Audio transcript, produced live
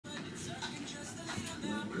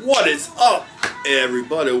What is up,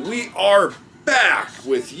 everybody? We are back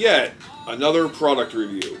with yet another product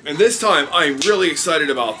review. And this time, I'm really excited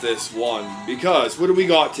about this one because what do we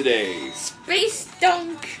got today? Space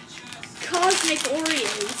Dunk Cosmic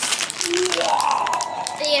Oreos.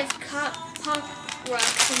 Wow! They have pop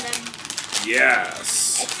rocks in them.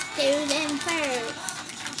 Yes. Let's do them first.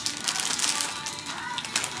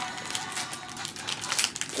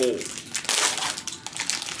 Oh.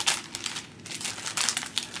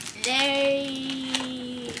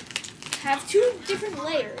 They have two different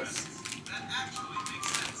layers.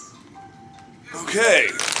 Okay.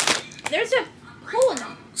 There's a hole in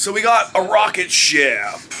them. So we got a rocket ship.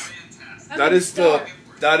 That is the.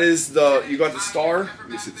 You got the star? Let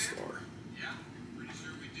me see the star.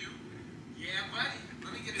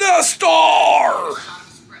 The star!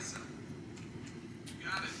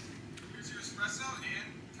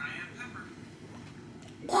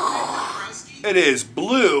 It is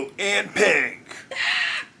blue and pink.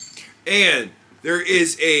 And there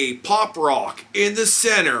is a pop rock in the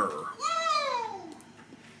center.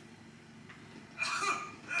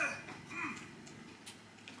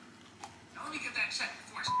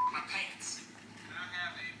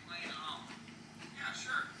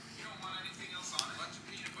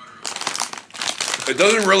 It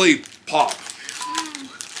doesn't really pop.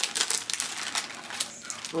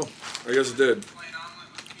 Oh, I guess it did.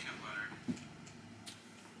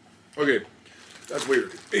 Okay, that's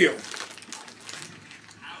weird. Ew.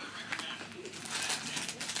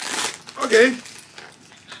 Okay.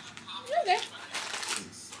 Okay.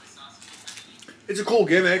 It's a cool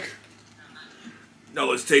gimmick. Now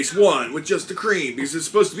let's taste one with just the cream because it's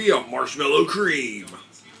supposed to be a marshmallow cream.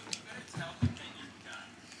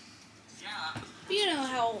 You know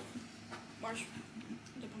how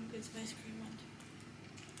the pumpkin spice cream went.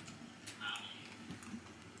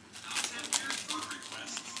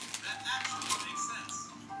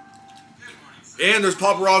 And there's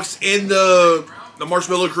pop rocks in the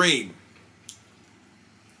marshmallow cream.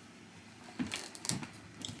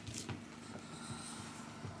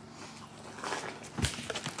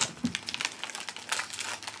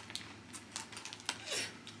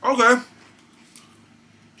 Okay.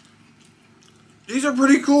 These are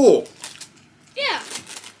pretty cool. Yeah.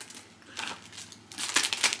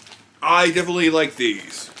 I definitely like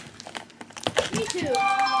these. Me too.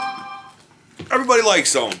 Everybody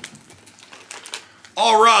likes them.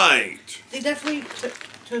 All right. They definitely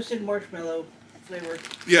toasted marshmallow flavor.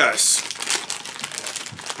 Yes.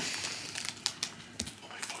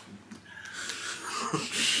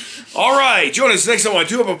 All right. Join us next time on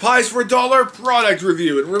 2 Up a Pies for $1 product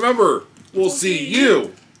review. And remember, we'll see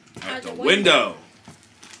you at the window.